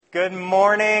Good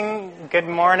morning,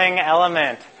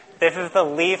 Element. This is the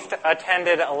least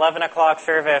attended 11 o'clock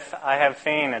service I have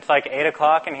seen. It's like 8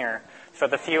 o'clock in here, so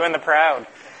the few and the proud.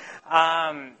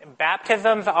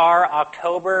 Baptisms are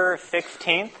October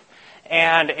 16th,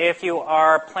 and if you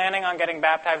are planning on getting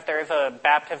baptized, there is a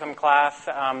baptism class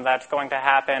that's going to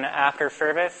happen after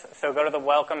service, so go to the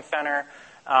Welcome Center,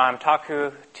 talk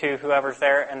to whoever's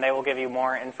there, and they will give you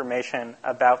more information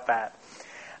about that.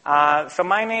 So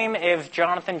my name is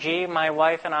Jonathan G. My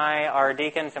wife and I are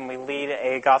deacons, and we lead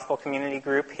a gospel community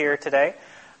group here today.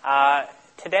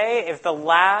 Today is the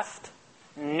last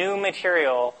new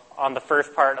material on the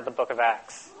first part of the book of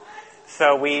Acts.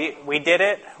 So we did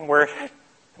it.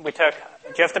 We took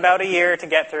just about a year to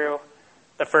get through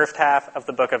the first half of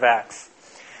the book of Acts.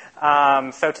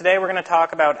 So today we're going to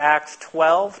talk about Acts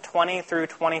 12, 20 through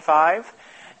 25.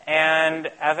 And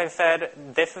as I said,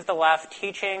 this is the last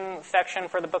teaching section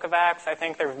for the book of Acts. I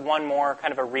think there's one more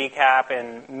kind of a recap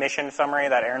and mission summary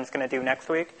that Aaron's going to do next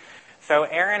week. So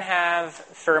Aaron has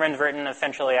sermons written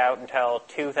essentially out until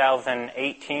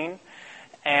 2018.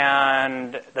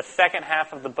 And the second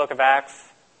half of the book of Acts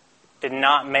did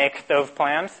not make those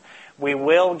plans. We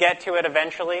will get to it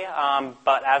eventually,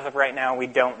 but as of right now, we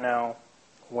don't know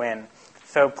when.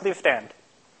 So please stand.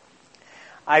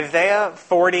 Isaiah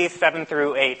 47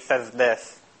 through 8 says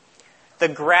this: "The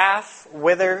grass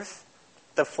withers,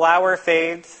 the flower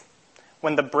fades.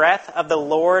 When the breath of the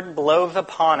Lord blows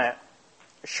upon it,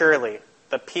 surely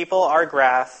the people are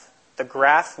grass, the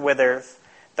grass withers,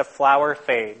 the flower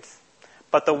fades.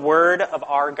 But the word of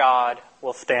our God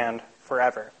will stand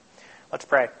forever." Let's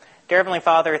pray. Dear Heavenly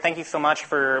Father, thank you so much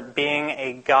for being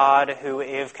a God who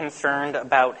is concerned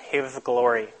about His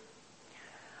glory.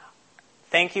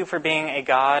 Thank you for being a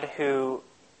God who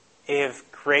is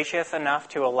gracious enough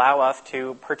to allow us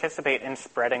to participate in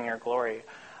spreading your glory.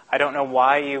 I don't know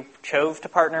why you chose to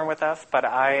partner with us, but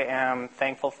I am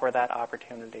thankful for that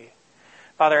opportunity.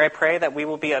 Father, I pray that we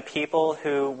will be a people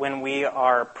who, when we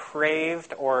are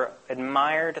praised or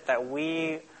admired, that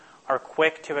we are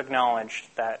quick to acknowledge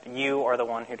that you are the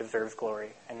one who deserves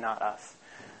glory and not us.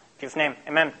 In Jesus' name,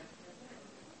 amen.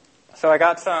 So I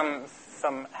got some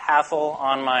hassle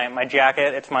on my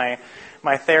jacket. It's my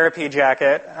therapy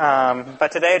jacket.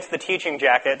 But today it's the teaching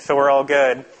jacket, so we're all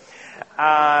good.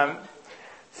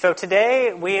 So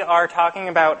today we are talking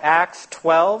about Acts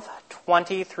 12,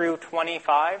 20 through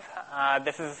 25.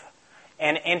 This is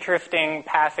an interesting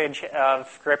passage of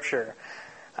Scripture.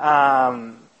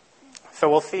 So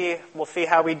we'll see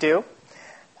how we do.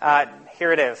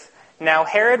 Here it is. "Now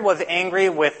Herod was angry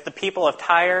with the people of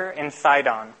Tyre and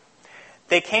Sidon.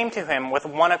 They came to him with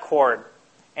one accord,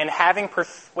 and having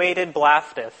persuaded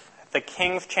Blastus, the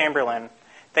king's chamberlain,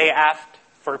 they asked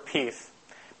for peace,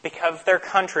 because their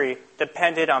country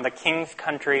depended on the king's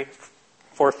country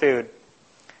for food.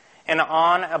 And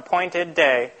on an appointed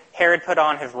day, Herod put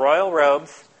on his royal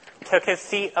robes, took his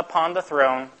seat upon the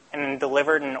throne, and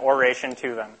delivered an oration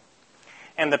to them.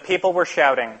 And the people were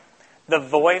shouting, 'The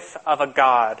voice of a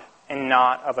God and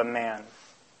not of a man.'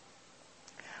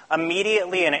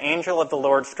 Immediately an angel of the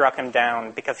Lord struck him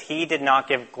down, because he did not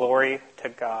give glory to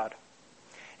God.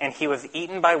 And he was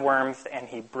eaten by worms, and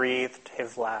he breathed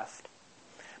his last.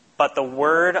 But the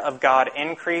word of God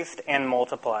increased and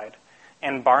multiplied,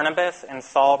 and Barnabas and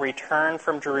Saul returned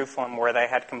from Jerusalem, where they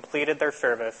had completed their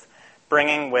service,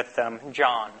 bringing with them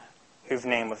John, whose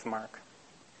name was Mark."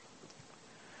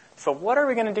 So what are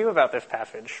we going to do about this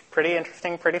passage? Pretty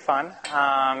interesting, pretty fun.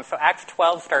 So Acts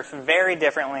 12 starts very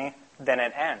differently than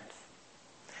it ends.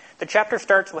 The chapter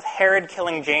starts with Herod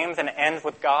killing James and ends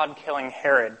with God killing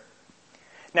Herod.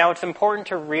 Now, it's important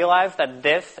to realize that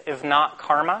this is not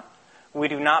karma. We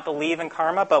do not believe in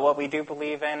karma, but what we do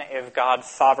believe in is God's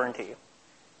sovereignty.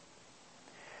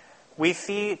 We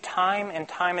see time and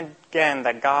time again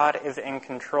that God is in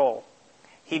control.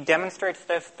 He demonstrates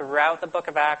this throughout the book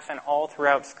of Acts and all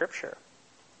throughout Scripture.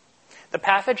 The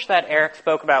passage that Eric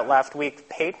spoke about last week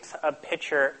paints a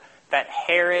picture that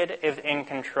Herod is in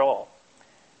control.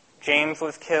 James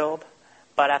was killed,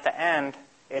 but at the end,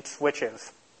 it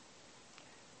switches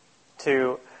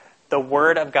to the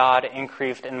word of God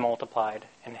increased and multiplied,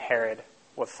 and Herod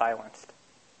was silenced.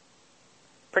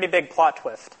 Pretty big plot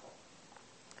twist.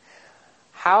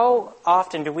 How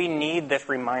often do we need this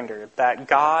reminder that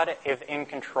God is in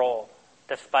control,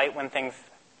 despite when things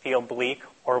feel bleak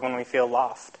or when we feel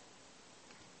lost?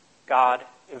 God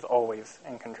is always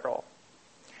in control.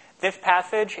 This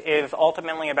passage is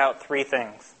ultimately about three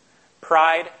things: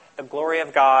 pride, the glory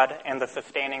of God, and the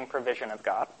sustaining provision of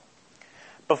God.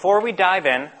 Before we dive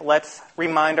in, let's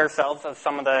remind ourselves of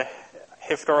some of the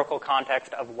historical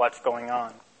context of what's going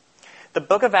on. The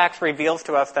book of Acts reveals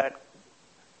to us that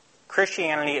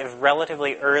Christianity is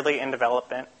relatively early in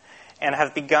development and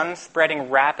has begun spreading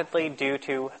rapidly due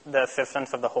to the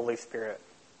assistance of the Holy Spirit.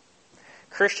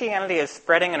 Christianity is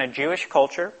spreading in a Jewish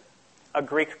culture, a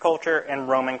Greek culture, and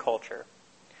Roman culture.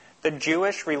 The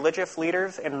Jewish religious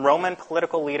leaders and Roman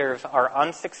political leaders are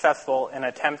unsuccessful in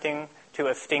attempting to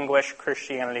extinguish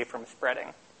Christianity from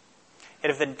spreading. It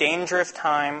is a dangerous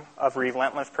time of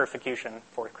relentless persecution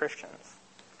for Christians.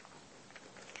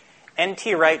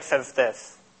 N.T. Wright says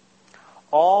this: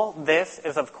 all this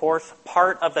is, of course,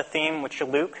 part of the theme which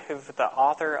Luke, who's the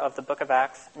author of the book of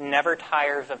Acts, never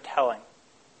tires of telling.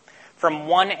 From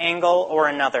one angle or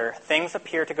another, things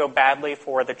appear to go badly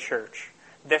for the church,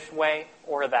 this way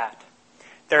or that.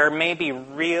 There may be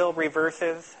real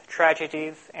reverses,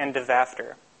 tragedies, and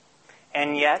disaster.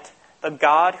 And yet, the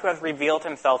God who has revealed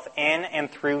himself in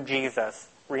and through Jesus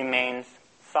remains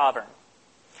sovereign.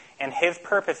 And his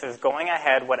purpose is going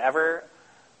ahead whatever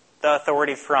the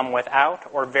authorities from without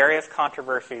or various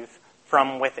controversies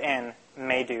from within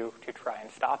may do to try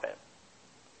and stop it.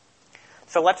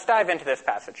 So let's dive into this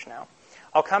passage now.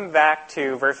 I'll come back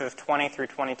to verses 20 through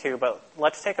 22, but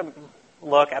let's take a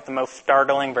look at the most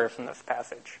startling verse in this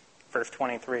passage, verse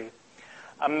 23.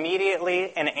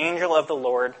 Immediately an angel of the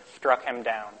Lord struck him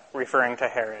down, referring to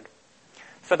Herod.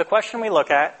 So the question we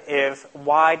look at is,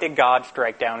 why did God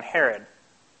strike down Herod?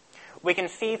 We can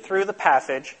see through the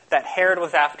passage that Herod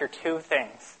was after two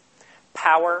things: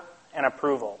 power and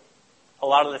approval. A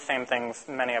lot of the same things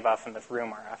many of us in this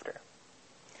room are after.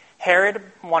 Herod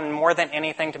wanted more than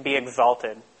anything to be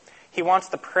exalted. He wants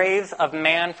the praise of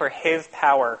man for his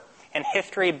power, and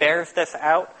history bears this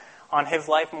out on his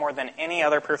life more than any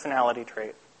other personality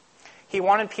trait. He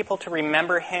wanted people to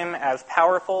remember him as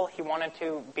powerful. He wanted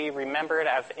to be remembered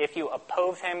as if you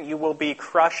oppose him, you will be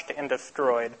crushed and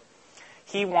destroyed.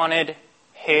 He wanted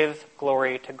his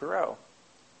glory to grow.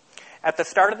 At the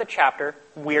start of the chapter,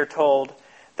 we are told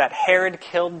that Herod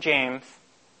killed James,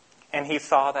 and he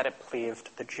saw that it pleased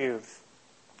the Jews.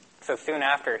 So soon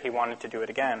after, he wanted to do it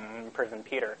again and imprison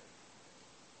Peter.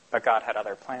 But God had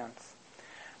other plans.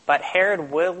 But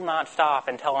Herod will not stop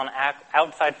until an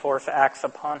outside force acts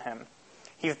upon him.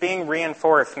 He's being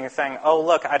reinforced, and he's saying, oh,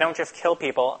 look, I don't just kill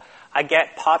people. I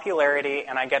get popularity,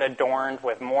 and I get adorned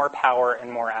with more power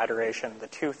and more adoration, the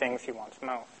two things he wants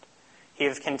most. He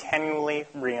is continually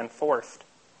reinforced.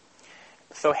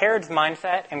 So Herod's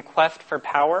mindset and quest for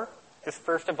power is,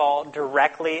 first of all,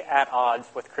 directly at odds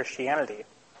with Christianity.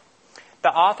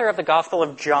 The author of the Gospel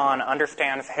of John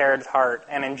understands Herod's heart,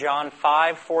 and in John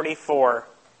 5:44,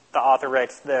 the author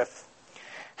writes this: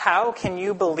 how can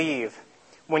you believe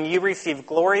when you receive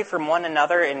glory from one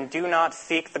another and do not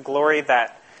seek the glory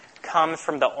that comes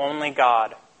from the only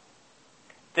God?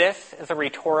 This is a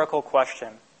rhetorical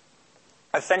question.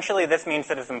 Essentially, this means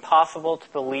that it's impossible to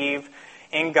believe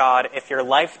in God if your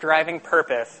life's driving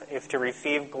purpose is to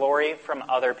receive glory from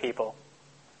other people.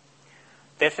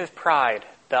 This is pride,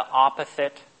 the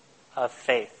opposite of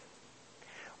faith.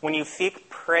 When you seek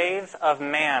praise of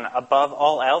man above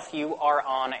all else, you are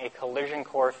on a collision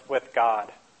course with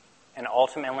God, and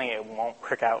ultimately it won't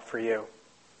work out for you.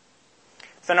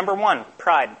 So number one,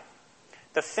 pride.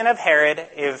 The sin of Herod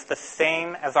is the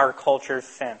same as our culture's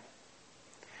sin.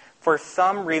 For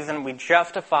some reason, we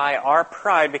justify our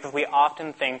pride because we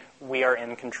often think we are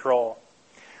in control.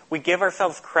 We give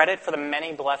ourselves credit for the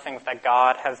many blessings that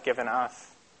God has given us.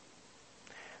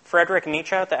 Friedrich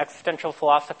Nietzsche, the existential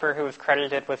philosopher who is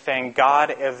credited with saying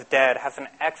God is dead, has an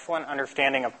excellent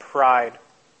understanding of pride.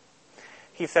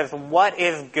 He says, what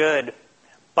is good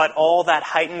but all that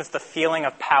heightens the feeling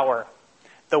of power,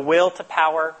 the will to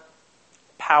power,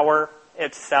 power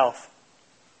itself?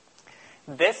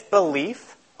 This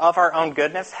belief of our own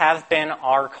goodness has been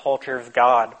our culture's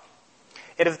God.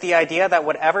 It is the idea that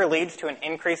whatever leads to an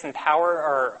increase in power or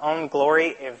our own glory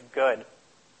is good.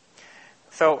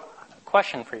 So,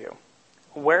 question for you.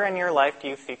 Where in your life do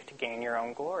you seek to gain your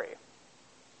own glory?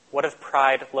 What does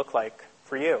pride look like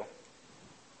for you?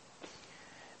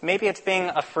 Maybe it's being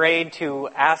afraid to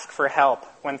ask for help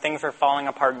when things are falling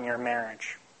apart in your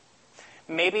marriage.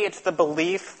 Maybe it's the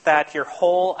belief that your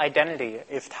whole identity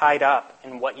is tied up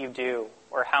in what you do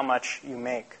or how much you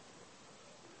make.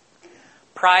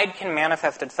 Pride can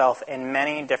manifest itself in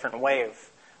many different ways,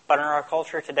 but in our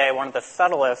culture today, one of the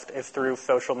subtlest is through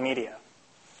social media.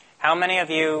 How many of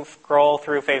you scroll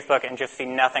through Facebook and just see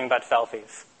nothing but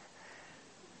selfies?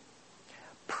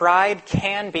 Pride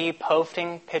can be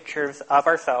posting pictures of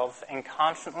ourselves and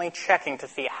constantly checking to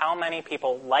see how many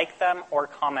people like them or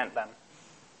comment them.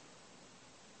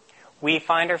 We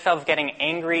find ourselves getting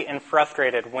angry and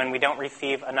frustrated when we don't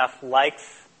receive enough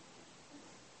likes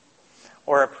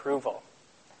or approval.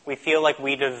 We feel like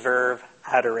we deserve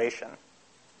adoration.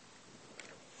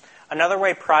 Another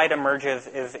way pride emerges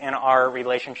is in our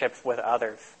relationships with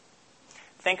others.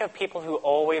 Think of people who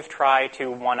always try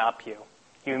to one-up you.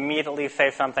 You immediately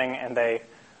say something and they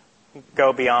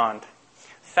go beyond.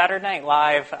 Saturday Night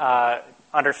Live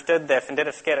understood this and did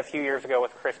a skit a few years ago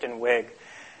with Kristen Wiig.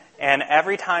 And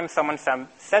every time someone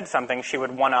said something, she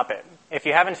would one-up it. If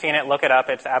you haven't seen it, look it up.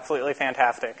 It's absolutely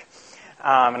fantastic.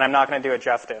 And I'm not going to do it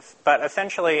justice. But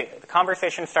essentially, the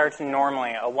conversation starts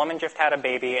normally. A woman just had a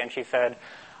baby, and she said,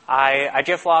 I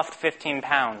just lost 15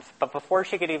 pounds. But before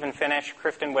she could even finish,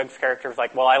 Kristen Wiig's character was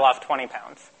like, well, I lost 20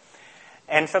 pounds.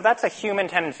 And so that's a human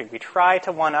tendency. We try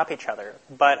to one-up each other.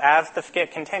 But as the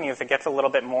skit continues, it gets a little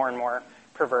bit more and more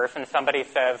perverse, and somebody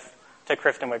says to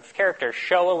Kristen Wiig's character,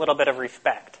 show a little bit of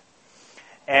respect.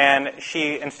 And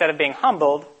she, instead of being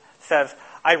humbled, says,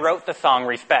 I wrote the song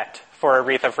Respect for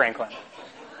Aretha Franklin.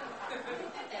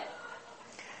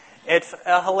 It's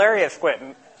a hilarious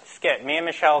skit. Me and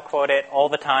Michelle quote it all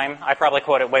the time. I probably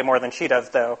quote it way more than she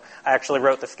does, though. I actually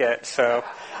wrote the skit, so...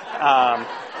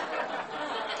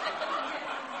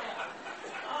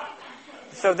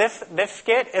 So this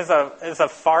skit is a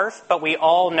farce, but we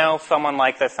all know someone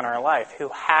like this in our life who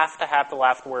has to have the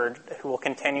last word, who will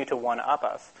continue to one-up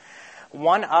us.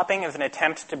 One-upping is an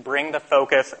attempt to bring the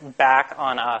focus back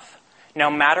on us. No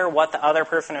matter what the other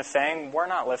person is saying, we're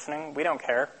not listening. We don't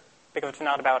care, because it's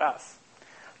not about us.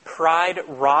 Pride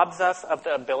robs us of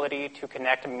the ability to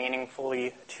connect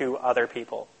meaningfully to other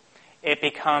people. It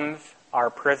becomes our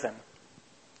prison.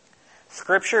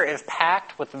 Scripture is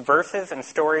packed with verses and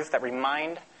stories that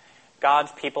remind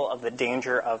God's people of the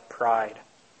danger of pride.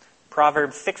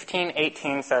 Proverbs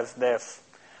 16:18 says this,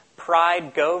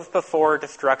 pride goes before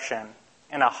destruction,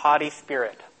 and a haughty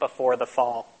spirit before the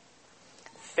fall.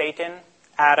 Satan,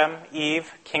 Adam, Eve,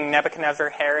 King Nebuchadnezzar,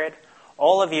 Herod,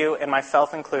 all of you, and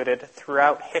myself included,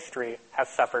 throughout history have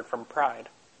suffered from pride.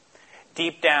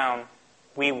 Deep down,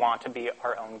 we want to be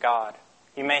our own God.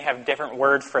 You may have different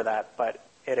words for that, but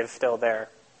it is still there.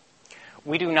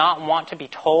 We do not want to be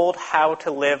told how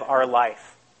to live our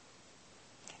life.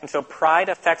 And so pride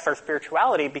affects our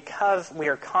spirituality because we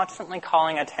are constantly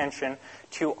calling attention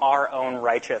to our own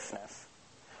righteousness.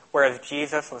 Whereas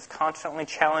Jesus was constantly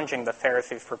challenging the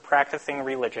Pharisees for practicing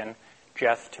religion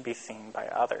just to be seen by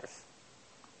others.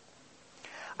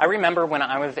 I remember when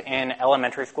I was in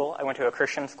elementary school, I went to a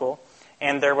Christian school,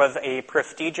 and there was a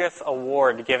prestigious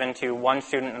award given to one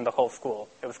student in the whole school.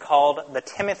 It was called the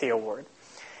Timothy Award.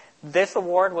 This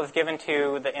award was given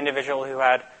to the individual who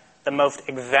had the most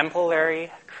exemplary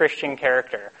Christian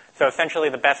character. So essentially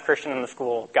the best Christian in the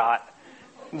school got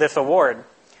this award.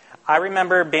 I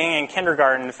remember being in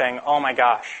kindergarten and saying, oh my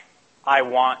gosh, I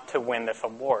want to win this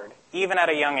award. Even at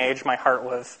a young age, my heart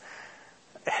was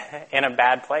in a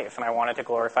bad place, and I wanted to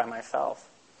glorify myself.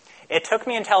 It took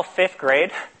me until 5th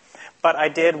grade, but I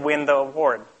did win the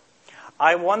award.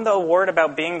 I won the award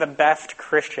about being the best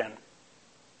Christian.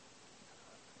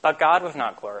 But God was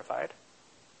not glorified.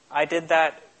 I did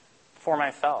that for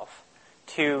myself,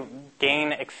 to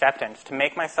gain acceptance, to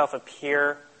make myself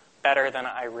appear better than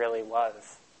I really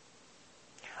was.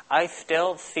 I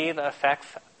still see the effects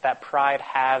that pride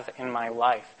has in my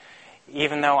life,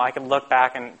 even though I could look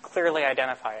back and clearly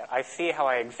identify it. I see how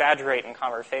I exaggerate in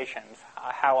conversations,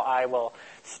 how I will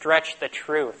stretch the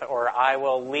truth, or I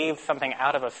will leave something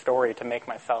out of a story to make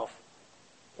myself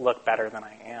look better than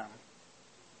I am.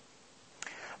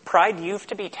 Pride used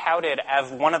to be touted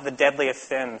as one of the deadliest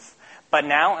sins, but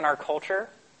now in our culture,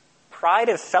 pride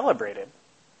is celebrated.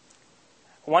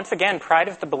 Once again, pride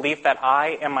is the belief that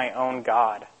I am my own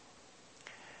God.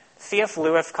 C.S.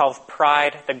 Lewis calls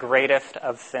pride the greatest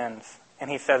of sins,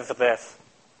 and he says this,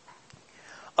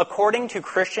 according to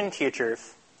Christian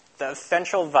teachers, the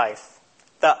essential vice,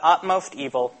 the utmost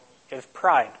evil, is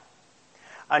pride.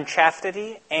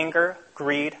 Unchastity, anger,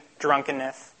 greed,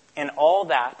 drunkenness, and all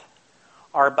that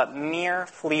are but mere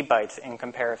flea bites in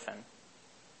comparison.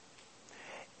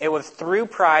 It was through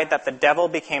pride that the devil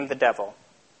became the devil.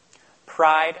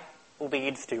 Pride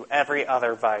leads to every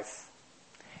other vice.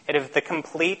 It is the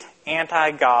complete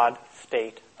anti-God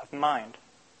state of mind.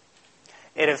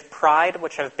 It is pride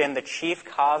which has been the chief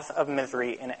cause of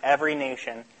misery in every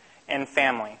nation and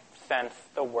family since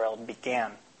the world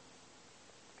began.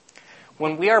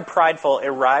 When we are prideful, it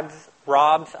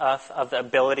robs us of the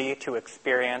ability to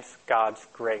experience God's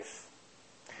grace.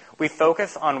 We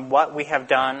focus on what we have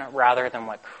done rather than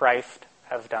what Christ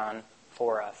has done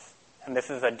for us. And this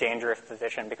is a dangerous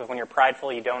position because when you're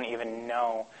prideful, you don't even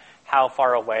know how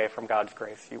far away from God's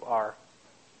grace you are.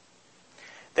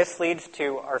 This leads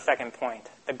to our second point,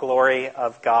 the glory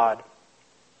of God.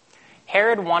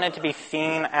 Herod wanted to be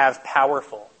seen as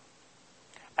powerful,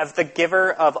 as the giver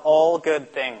of all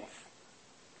good things,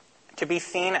 to be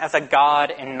seen as a god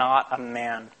and not a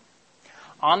man.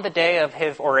 On the day of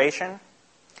his oration,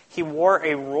 he wore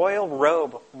a royal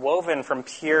robe woven from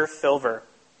pure silver.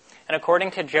 And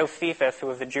according to Josephus, who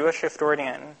was a Jewish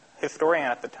historian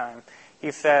at the time,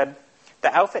 he said,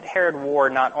 the outfit Herod wore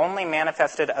not only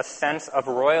manifested a sense of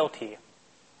royalty,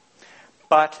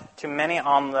 but to many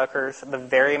onlookers, the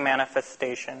very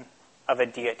manifestation of a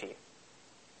deity.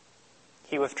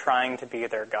 He was trying to be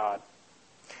their god.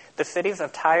 The cities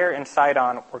of Tyre and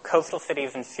Sidon were coastal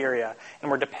cities in Syria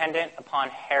and were dependent upon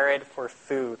Herod for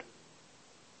food.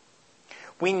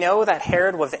 We know that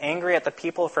Herod was angry at the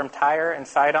people from Tyre and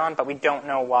Sidon, but we don't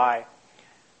know why.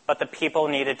 But the people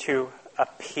needed to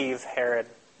appease Herod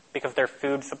because their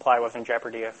food supply was in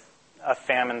jeopardy if a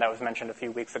famine that was mentioned a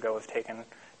few weeks ago was taken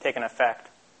effect.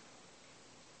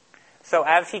 So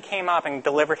as he came up and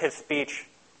delivered his speech,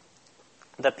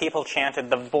 the people chanted,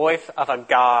 the voice of a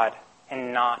god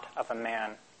and not of a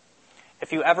man.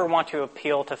 If you ever want to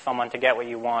appeal to someone to get what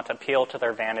you want, appeal to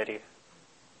their vanity.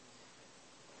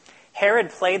 Herod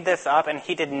played this up and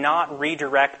he did not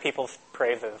redirect people's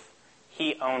praises.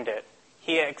 He owned it.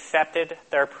 He accepted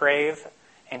their praise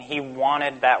and he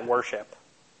wanted that worship.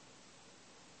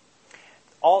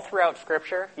 All throughout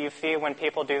Scripture, you see when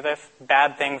people do this,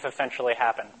 bad things essentially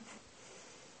happen.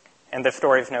 And this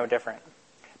story is no different.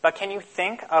 But can you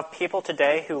think of people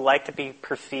today who like to be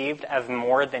perceived as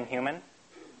more than human?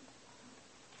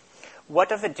 What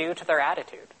does it do to their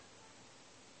attitude?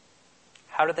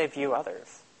 How do they view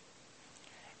others?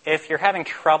 If you're having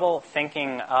trouble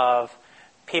thinking of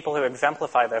people who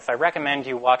exemplify this, I recommend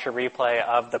you watch a replay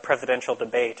of the presidential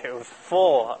debate. It was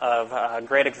full of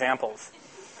great examples.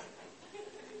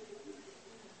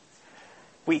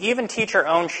 We even teach our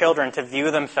own children to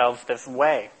view themselves this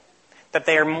way, that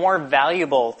they are more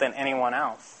valuable than anyone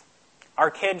else. Our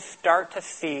kids start to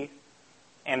see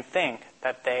and think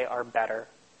that they are better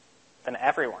than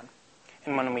everyone.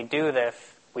 And when we do this,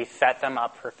 we set them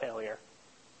up for failure.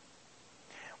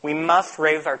 We must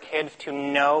raise our kids to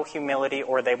know humility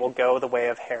or they will go the way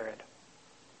of Herod.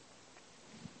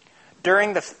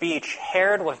 During the speech,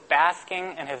 Herod was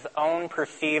basking in his own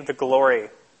perceived glory,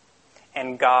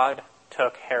 and God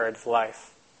took Herod's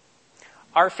life.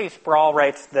 R.C. Sproul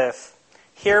writes this,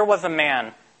 here was a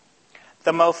man,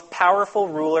 the most powerful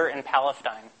ruler in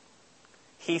Palestine.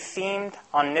 He seemed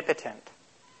omnipotent.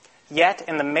 Yet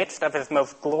in the midst of his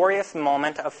most glorious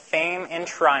moment of fame and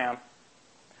triumph,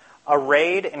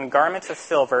 arrayed in garments of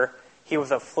silver, he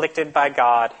was afflicted by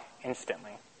God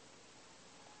instantly.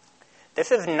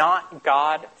 This is not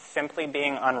God simply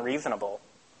being unreasonable.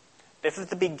 This is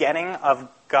the beginning of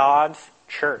God's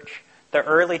church, the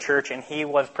early church, and he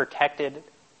was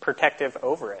protective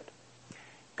over it.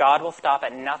 God will stop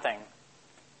at nothing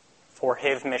for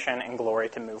his mission and glory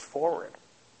to move forward.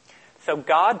 So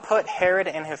God put Herod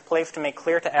in his place to make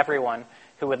clear to everyone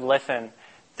who would listen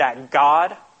that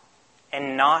God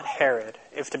and not Herod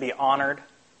is to be honored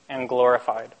and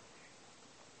glorified.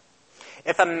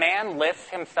 If a man lifts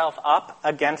himself up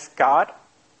against God,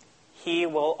 he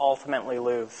will ultimately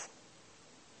lose.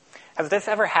 Has this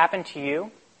ever happened to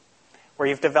you, where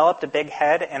you've developed a big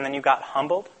head and then you got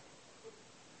humbled?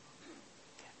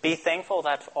 Be thankful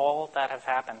that's all that has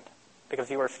happened,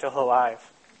 because you are still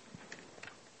alive.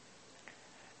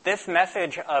 This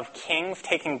message of kings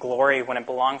taking glory when it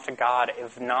belongs to God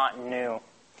is not new.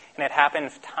 And it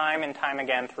happens time and time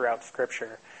again throughout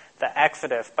Scripture. The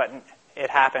Exodus, but it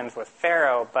happens with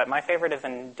Pharaoh, but my favorite is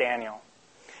in Daniel.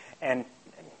 And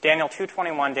Daniel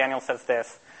 2:21, Daniel says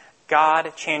this,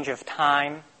 God changes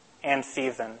time and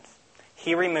seasons.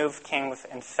 He removes kings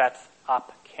and sets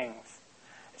up kings.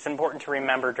 It's important to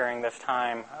remember during this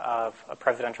time of a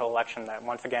presidential election that,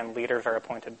 once again, leaders are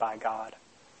appointed by God.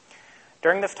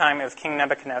 During this time is King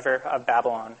Nebuchadnezzar of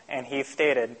Babylon, and he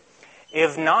stated,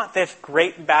 is not this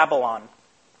great Babylon,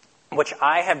 which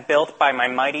I have built by my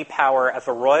mighty power as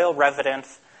a royal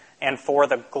residence and for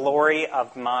the glory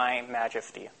of my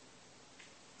majesty?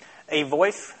 A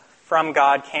voice from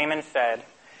God came and said,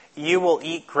 you will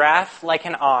eat grass like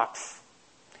an ox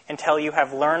until you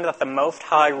have learned that the Most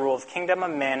High rules kingdom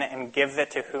of men and gives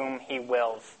it to whom he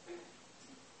wills.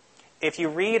 If you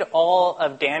read all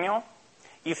of Daniel,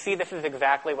 you see this is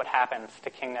exactly what happens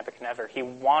to King Nebuchadnezzar. He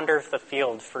wanders the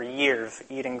fields for years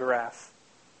eating grass.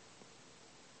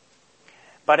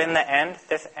 But in the end,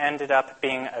 this ended up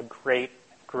being a great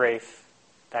grace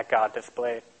that God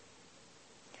displayed.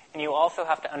 And you also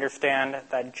have to understand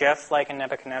that just like in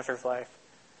Nebuchadnezzar's life,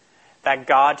 that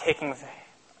God's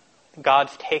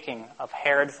taking of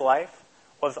Herod's life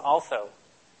was also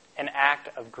an act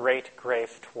of great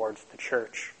grace towards the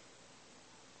church.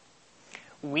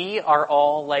 We are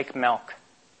all like milk.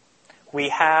 We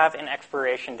have an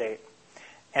expiration date,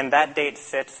 and that date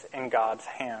sits in God's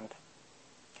hand.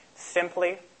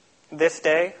 Simply, this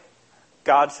day,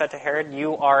 God said to Herod,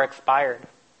 "You are expired."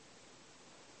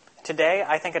 Today,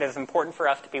 I think it is important for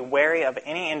us to be wary of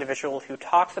any individual who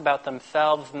talks about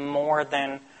themselves more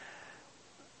than,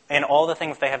 and all the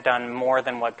things they have done more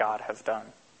than what God has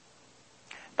done.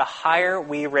 The higher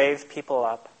we raise people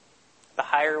up, the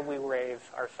higher we raise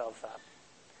ourselves up,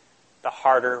 the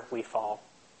harder we fall.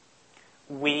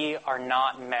 We are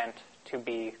not meant to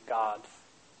be gods.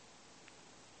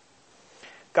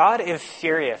 God is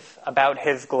serious about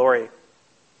his glory,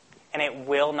 and it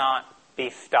will not be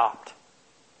stopped.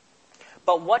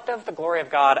 But what does the glory of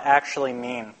God actually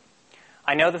mean?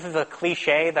 I know this is a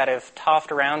cliche that is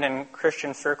tossed around in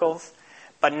Christian circles,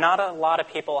 but not a lot of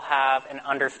people have an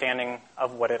understanding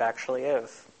of what it actually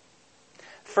is.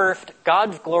 First,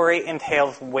 God's glory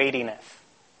entails weightiness.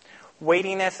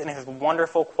 Weightiness in his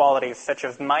wonderful qualities such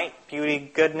as might, beauty,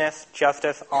 goodness,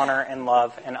 justice, honor, and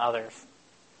love in others.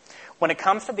 When it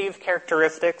comes to these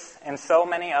characteristics and so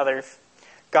many others,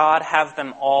 God has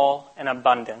them all in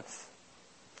abundance.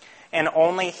 And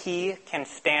only he can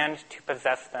stand to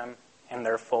possess them in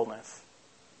their fullness.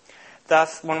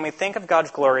 Thus, when we think of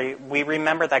God's glory, we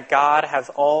remember that God has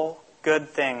all good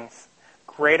things,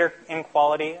 greater in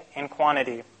quality and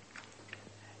quantity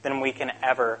than we can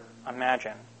ever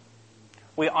imagine.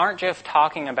 We aren't just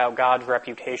talking about God's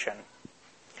reputation.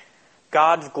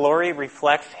 God's glory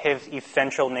reflects his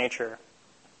essential nature.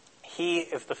 He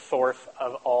is the source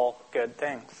of all good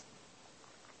things.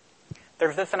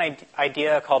 There's this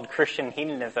idea called Christian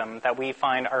hedonism that we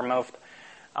find our most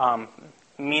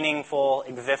meaningful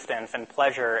existence and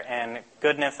pleasure and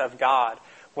goodness of God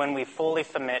when we fully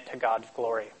submit to God's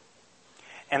glory.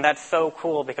 And that's so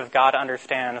cool because God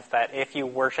understands that if you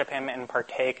worship him and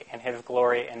partake in his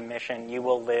glory and mission, you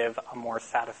will live a more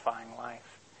satisfying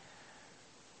life.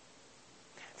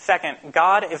 Second,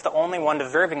 God is the only one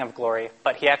deserving of glory,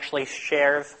 but he actually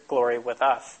shares glory with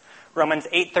us. Romans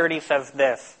 8:30 says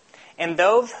this, "And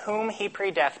those whom he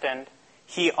predestined,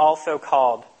 he also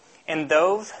called. And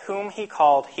those whom he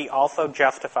called, he also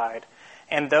justified.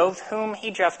 And those whom he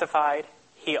justified,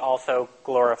 he also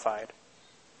glorified."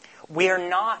 We are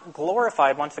not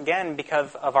glorified, once again,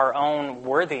 because of our own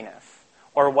worthiness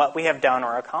or what we have done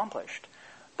or accomplished.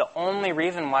 The only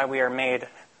reason why we are made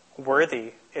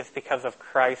worthy is because of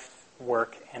Christ's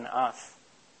work in us.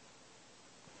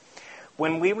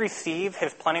 When we receive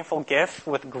his plentiful gifts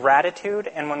with gratitude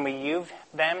and when we use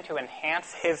them to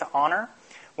enhance his honor,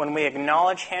 when we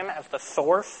acknowledge him as the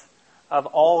source of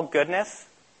all goodness,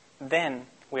 then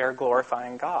we are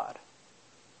glorifying God.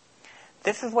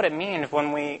 This is what it means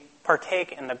when we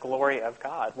partake in the glory of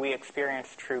God. We experience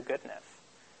true goodness.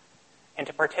 And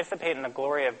to participate in the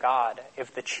glory of God is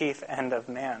the chief end of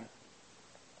man.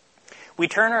 We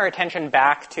turn our attention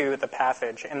back to the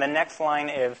passage, and the next line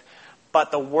is,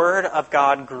 "But the word of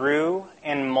God grew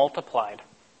and multiplied."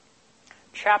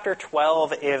 Chapter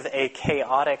 12 is a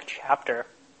chaotic chapter.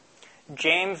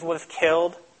 James was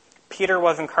killed, Peter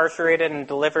was incarcerated and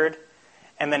delivered,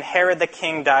 and then Herod the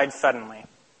king died suddenly.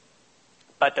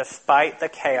 But despite the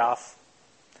chaos,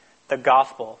 the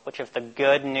gospel, which is the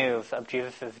good news of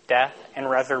Jesus' death and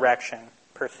resurrection,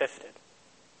 persisted.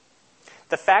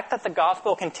 The fact that the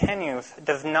gospel continues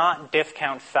does not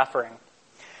discount suffering,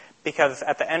 because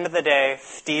at the end of the day,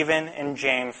 Stephen and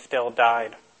James still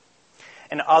died.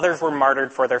 And others were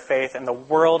martyred for their faith, and the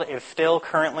world is still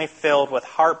currently filled with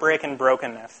heartbreak and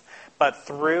brokenness. But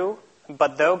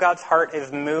though God's heart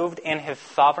is moved in his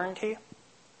sovereignty,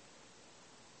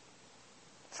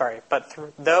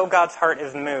 though God's heart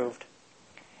is moved,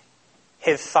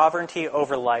 his sovereignty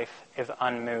over life is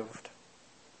unmoved.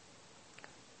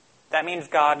 That means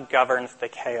God governs the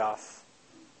chaos.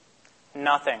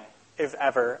 Nothing is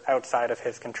ever outside of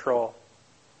his control.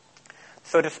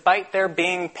 So despite there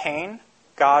being pain,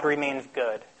 God remains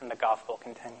good, and the gospel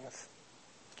continues.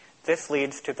 This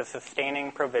leads to the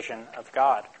sustaining provision of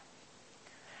God.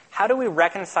 How do we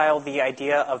reconcile the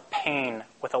idea of pain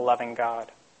with a loving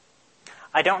God?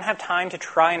 I don't have time to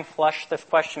try and flush this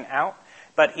question out,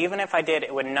 but even if I did,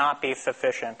 it would not be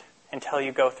sufficient until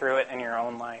you go through it in your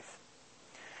own life.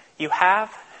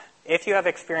 If you have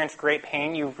experienced great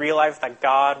pain, you realize that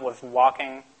God was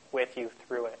walking with you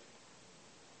through it.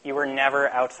 You were never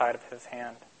outside of his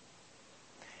hand.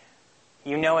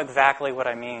 You know exactly what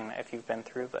I mean if you've been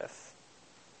through this.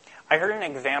 I heard an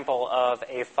example of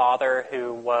a father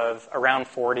who was around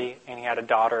 40 and he had a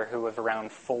daughter who was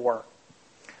around 4.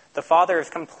 The father is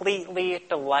completely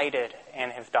delighted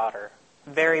in his daughter,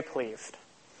 very pleased.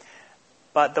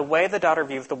 But the way the daughter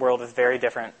views the world is very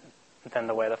different than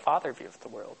the way the father views the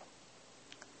world.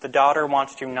 The daughter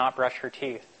wants to not brush her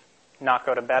teeth, not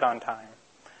go to bed on time,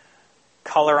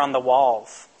 color on the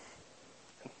walls,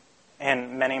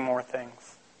 and many more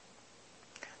things.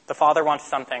 The father wants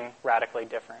something radically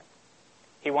different.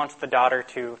 He wants the daughter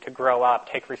to grow up,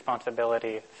 take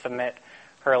responsibility, submit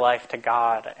her life to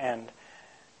God, and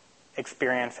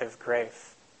experience His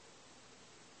grace.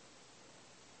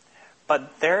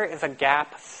 But there is a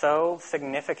gap so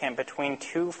significant between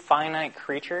two finite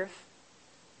creatures.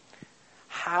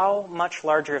 How much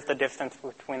larger is the distance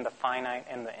between the finite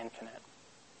and the infinite?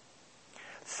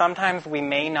 Sometimes we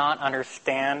may not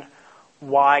understand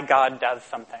why God does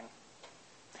something,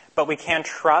 but we can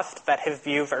trust that His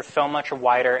views are so much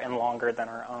wider and longer than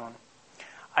our own.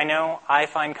 I know I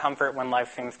find comfort when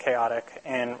life seems chaotic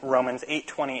in Romans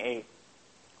 8:28,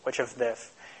 which is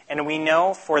this: "And we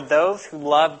know for those who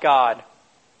love God,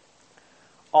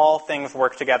 all things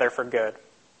work together for good,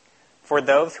 for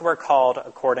those who are called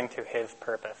according to His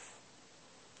purpose."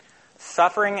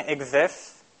 Suffering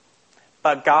exists,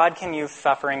 but God can use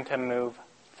suffering to move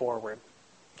forward.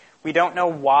 We don't know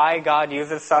why God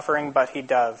uses suffering, but He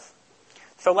does.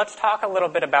 So let's talk a little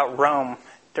bit about Rome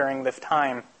during this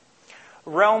time.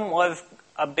 Rome was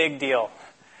a big deal.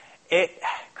 It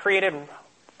created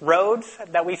roads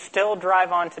that we still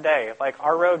drive on today. Like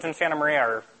our roads in Santa Maria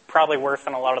are probably worse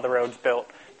than a lot of the roads built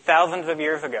thousands of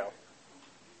years ago.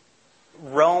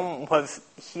 Rome was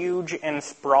huge and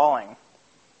sprawling.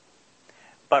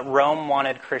 But Rome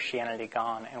wanted Christianity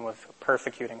gone and was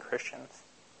persecuting Christians.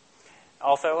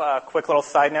 Also, a quick little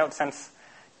side note, since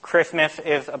Christmas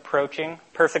is approaching,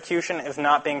 persecution is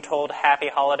not being told Happy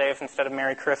Holidays instead of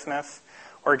Merry Christmas,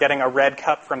 or getting a red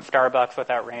cup from Starbucks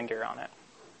without reindeer on it.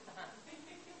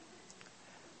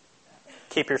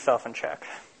 Keep yourself in check.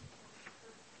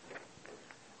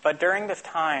 But during this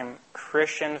time,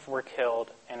 Christians were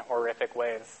killed in horrific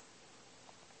ways.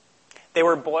 They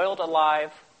were boiled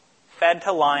alive, fed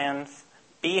to lions,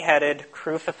 beheaded,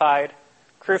 crucified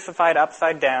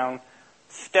upside down,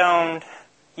 stoned,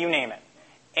 you name it.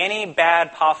 Any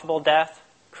bad possible death,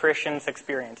 Christians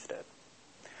experienced it.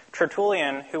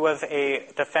 Tertullian, who was a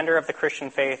defender of the Christian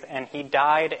faith, and he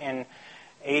died in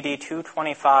AD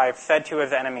 225, said to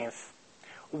his enemies,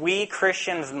 "We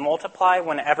Christians multiply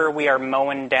whenever we are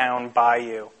mown down by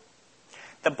you."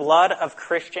 The blood of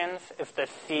Christians is the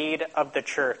seed of the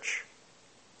church.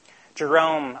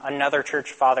 Jerome, another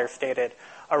church father, stated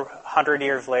 100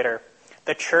 years later,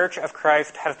 "The church of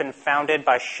Christ has been founded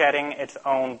by shedding its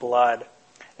own blood,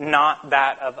 not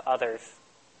that of others.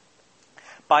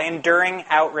 By enduring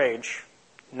outrage,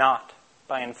 not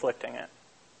by inflicting it.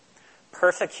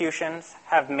 Persecutions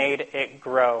have made it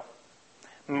grow.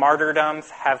 Martyrdoms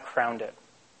have crowned it."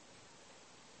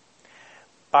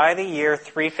 By the year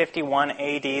 351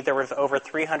 AD, there was over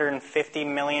 350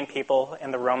 million people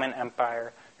in the Roman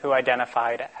Empire who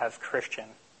identified as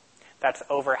Christian. That's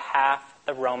over half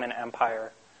the Roman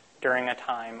Empire during a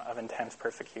time of intense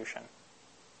persecution.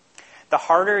 The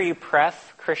harder you press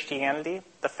Christianity,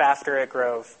 the faster it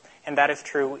grows. And that is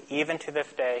true even to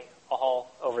this day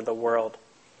all over the world.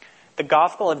 The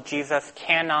gospel of Jesus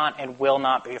cannot and will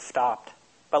not be stopped.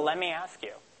 But let me ask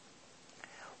you,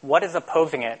 what is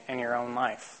opposing it in your own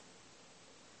life?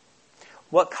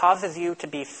 What causes you to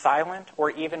be silent or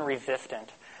even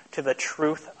resistant to the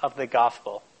truth of the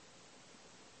gospel?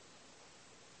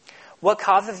 What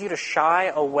causes you to shy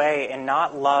away and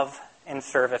not love and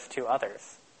service to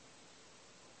others?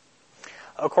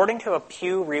 According to a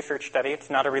Pew Research study, it's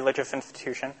not a religious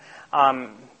institution,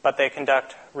 but they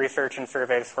conduct research and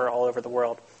surveys for all over the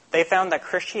world. They found that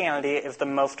Christianity is the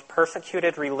most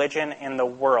persecuted religion in the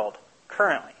world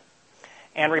currently,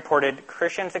 and reported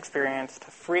Christians experienced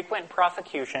frequent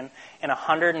prosecution in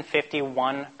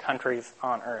 151 countries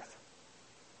on earth.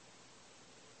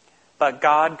 But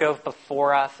God goes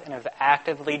before us and is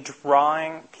actively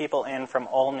drawing people in from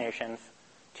all nations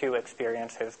to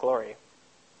experience His glory.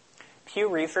 Pew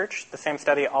Research, the same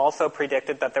study, also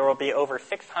predicted that there will be over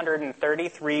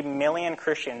 633 million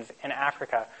Christians in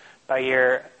Africa by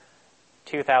year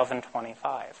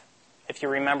 2025. If you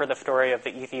remember the story of the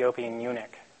Ethiopian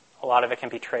eunuch, a lot of it can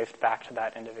be traced back to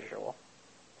that individual.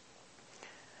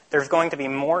 There's going to be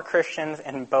more Christians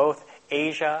in both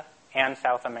Asia and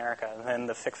South America than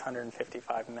the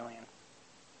 655 million.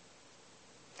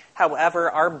 However,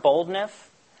 our boldness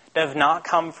does not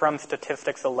come from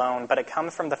statistics alone, but it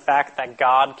comes from the fact that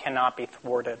God cannot be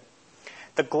thwarted.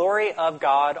 The glory of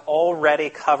God already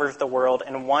covers the world,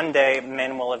 and one day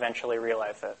men will eventually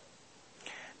realize it.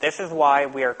 This is why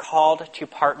we are called to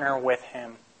partner with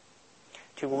him,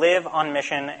 to live on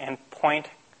mission and point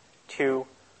to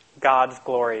God's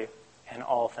glory in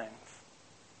all things.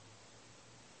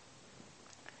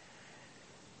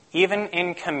 Even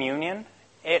in communion,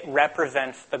 it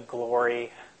represents the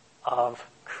glory of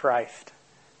Christ.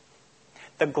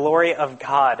 The glory of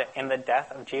God in the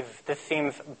death of Jesus. This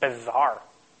seems bizarre.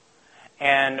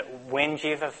 And when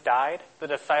Jesus died, the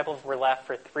disciples were left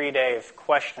for 3 days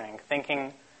questioning,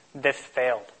 thinking this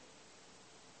failed.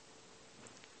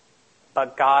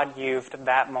 But God used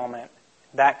that moment,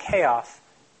 that chaos,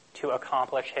 to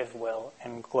accomplish his will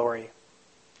and glory.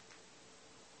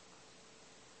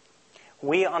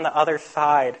 We, on the other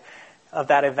side of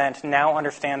that event, now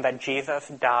understand that Jesus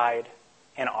died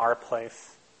in our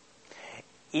place.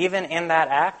 Even in that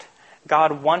act,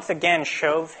 God once again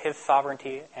shows his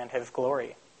sovereignty and his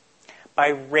glory. By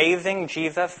raising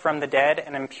Jesus from the dead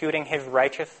and imputing his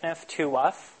righteousness to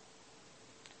us,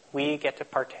 we get to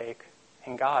partake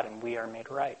in God and we are made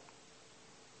right.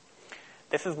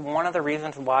 This is one of the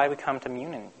reasons why we come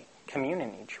to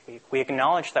communion each week. We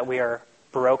acknowledge that we are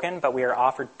broken, but we are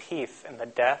offered peace in the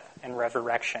death and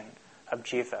resurrection of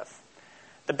Jesus.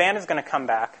 The band is going to come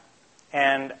back,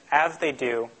 and as they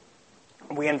do,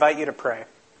 we invite you to pray.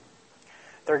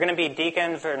 There are going to be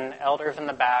deacons and elders in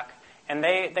the back, and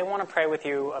they want to pray with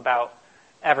you about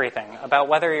everything, about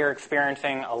whether you're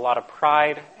experiencing a lot of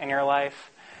pride in your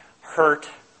life, hurt,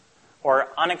 or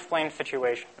unexplained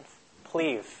situations.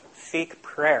 Please seek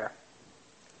prayer.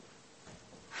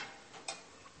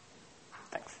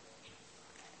 Thanks.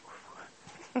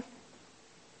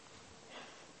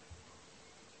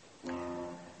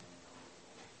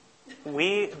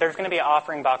 There's going to be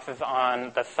offering boxes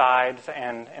on the sides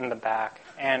and in the back.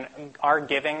 And our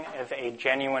giving is a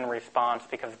genuine response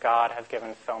because God has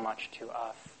given so much to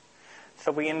us.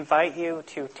 So we invite you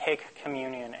to take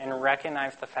communion and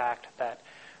recognize the fact that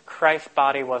Christ's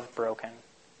body was broken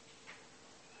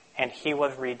and he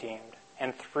was redeemed.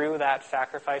 And through that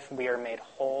sacrifice, we are made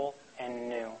whole and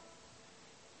new.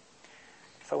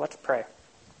 So let's pray.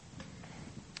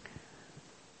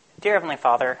 Dear Heavenly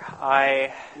Father,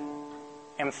 I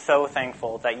am so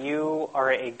thankful that you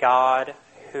are a God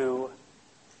who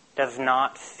does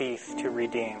not cease to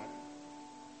redeem.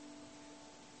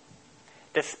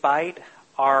 Despite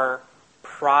our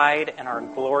pride and our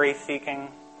glory-seeking,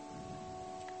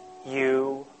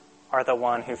 you are the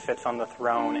one who sits on the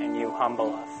throne and you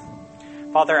humble us.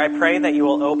 Father, I pray that you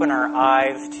will open our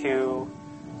eyes to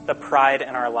the pride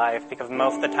in our life because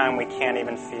most of the time we can't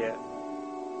even see it.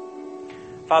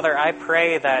 Father, I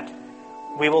pray that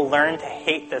we will learn to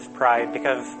hate this pride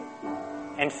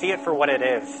and see it for what it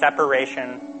is,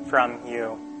 separation from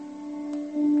you.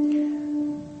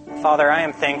 Father, I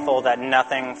am thankful that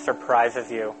nothing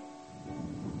surprises you,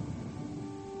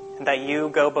 and that you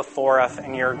go before us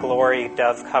and your glory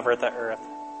does cover the earth.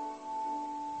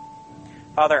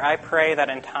 Father, I pray that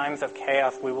in times of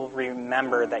chaos we will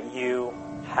remember that you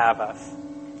have us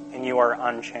and you are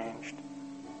unchanged.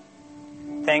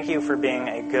 Thank you for being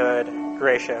a good,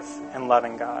 gracious, and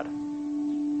loving God.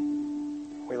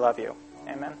 We love you.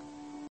 Amen.